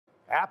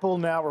Apple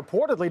now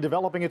reportedly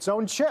developing its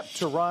own chip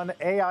to run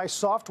AI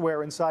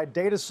software inside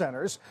data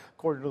centers,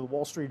 according to the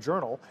Wall Street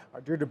Journal.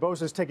 Our Deirdre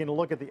Bosa is taking a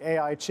look at the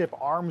AI chip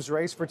arms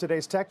race for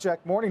today's Tech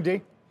Check. Morning,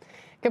 Dee.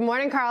 Good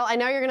morning, Carl. I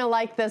know you're going to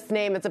like this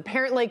name. It's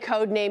apparently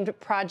codenamed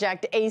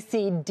Project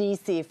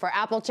ACDC for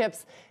Apple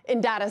chips in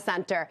data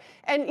center.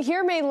 And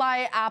here may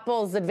lie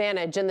Apple's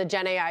advantage in the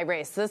Gen AI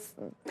race. This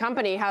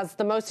company has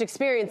the most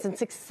experience and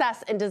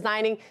success in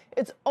designing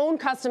its own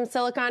custom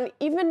silicon,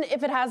 even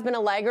if it has been a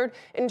laggard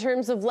in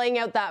terms of laying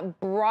out that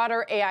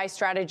broader AI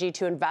strategy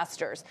to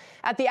investors.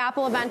 At the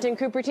Apple event in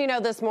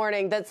Cupertino this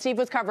morning that Steve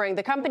was covering,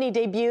 the company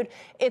debuted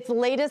its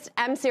latest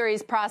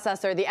M-series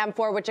processor, the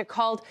M4, which it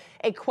called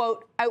a,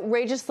 quote,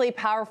 outrageously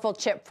powerful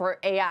chip for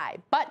AI.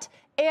 But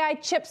AI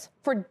chips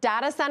for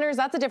data centers,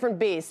 that's a different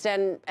beast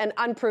and an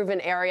unproven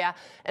area.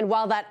 And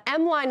while that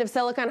M line of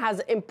silicon has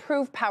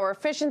improved power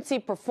efficiency,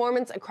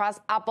 performance across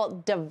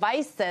Apple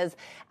devices,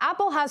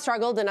 Apple has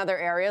struggled in other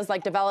areas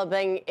like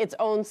developing its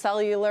own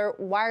cellular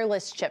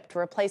wireless chip to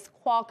replace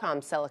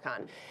Qualcomm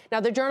silicon. Now,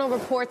 the journal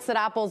reports that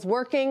Apple's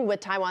working with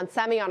Taiwan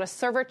Semi on a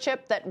server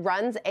chip that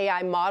runs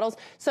AI models.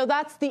 So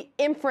that's the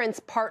inference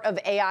part of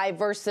AI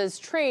versus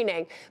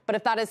training. But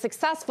if that is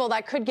successful,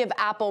 that could give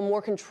Apple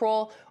more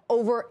control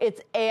over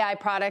its AI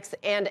products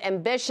and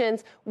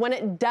ambitions when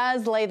it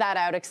does lay that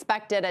out,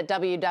 expected at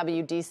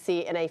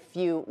WWDC in a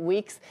few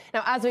weeks.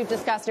 Now, as we've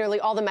discussed, nearly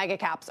all the mega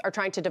caps are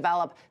trying to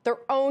develop their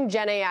own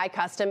Gen AI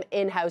custom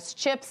in-house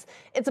chips.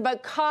 It's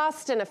about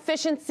cost and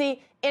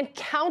efficiency and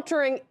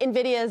countering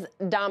NVIDIA's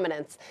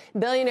dominance.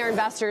 Billionaire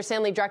investor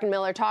Stanley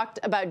Druckenmiller talked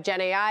about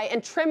Gen AI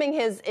and trimming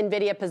his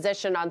NVIDIA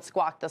position on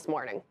Squawk this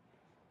morning.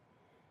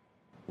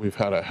 We've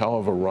had a hell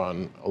of a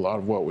run. A lot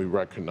of what we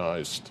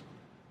recognized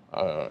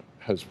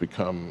has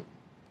become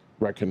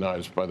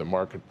recognized by the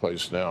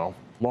marketplace now.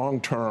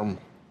 Long term,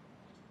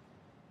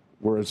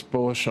 we're as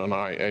bullish on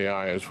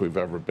AI as we've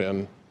ever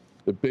been.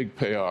 The big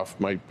payoff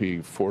might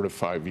be 4 to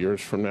 5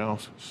 years from now.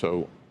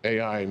 So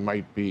AI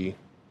might be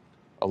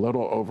a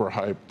little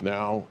overhyped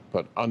now,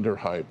 but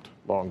underhyped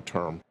long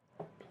term.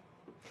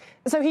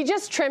 So he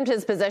just trimmed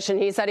his position.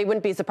 He said he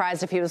wouldn't be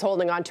surprised if he was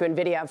holding on to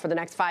NVIDIA for the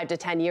next 5 to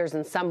 10 years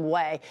in some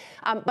way.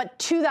 But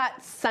to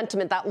that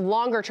sentiment, that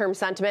longer-term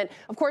sentiment,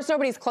 of course,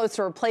 nobody's close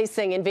to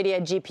replacing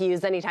NVIDIA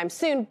GPUs anytime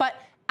soon, but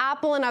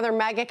Apple and other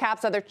mega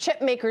caps, other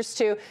chip makers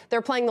too,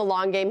 they're playing the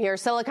long game here.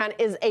 Silicon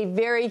is a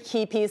very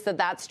key piece of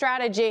that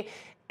strategy,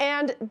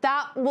 and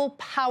that will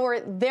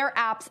power their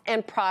apps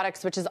and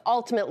products, which is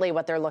ultimately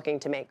what they're looking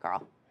to make,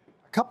 Carl.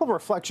 Couple of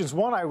reflections.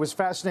 One, I was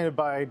fascinated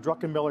by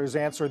Druckenmiller's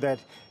answer that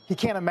he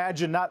can't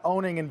imagine not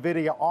owning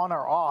NVIDIA on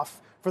or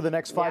off for the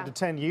next 5 to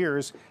 10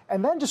 years.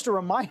 And then just a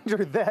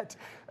reminder that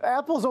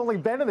Apple's only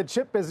been in the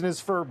chip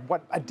business for,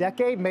 what, a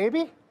decade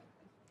maybe?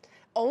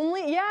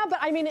 Only, yeah, but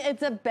I mean,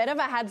 it's a bit of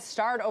a head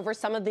start over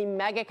some of the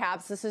mega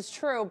caps. This is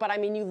true, but I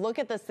mean, you look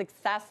at the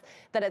success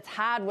that it's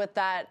had with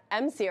that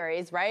M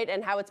series, right?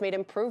 And how it's made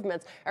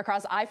improvements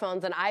across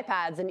iPhones and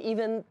iPads and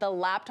even the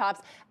laptops.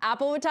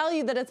 Apple would tell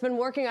you that it's been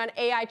working on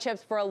AI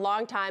chips for a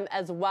long time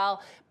as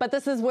well, but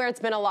this is where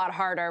it's been a lot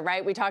harder,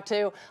 right? We talked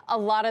to a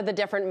lot of the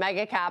different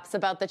mega caps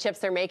about the chips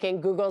they're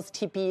making, Google's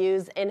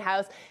TPUs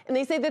in-house, and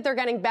they say that they're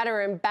getting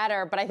better and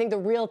better, but I think the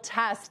real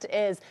test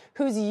is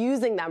who's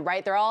using them,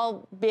 right? They're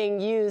all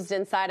being used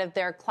inside of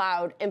their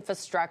cloud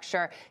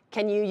infrastructure.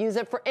 Can you use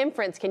it for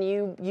inference? Can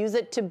you use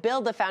it to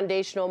build the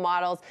foundational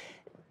models?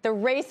 The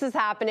race is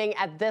happening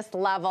at this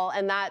level,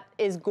 and that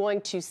is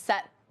going to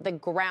set the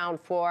ground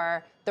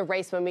for the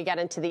race when we get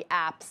into the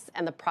apps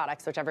and the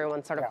products, which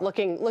everyone's sort of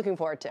looking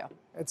forward to.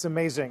 It's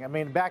amazing. I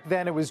mean, back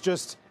then it was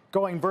just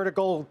going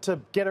vertical to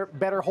get a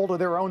better hold of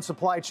their own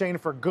supply chain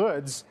for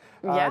goods.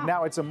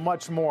 Now it's a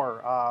much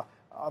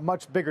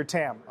bigger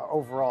TAM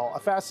overall. A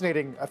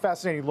fascinating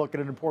look at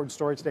an important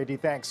story today, Dee.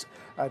 Thanks,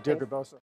 Deirdre Bosa.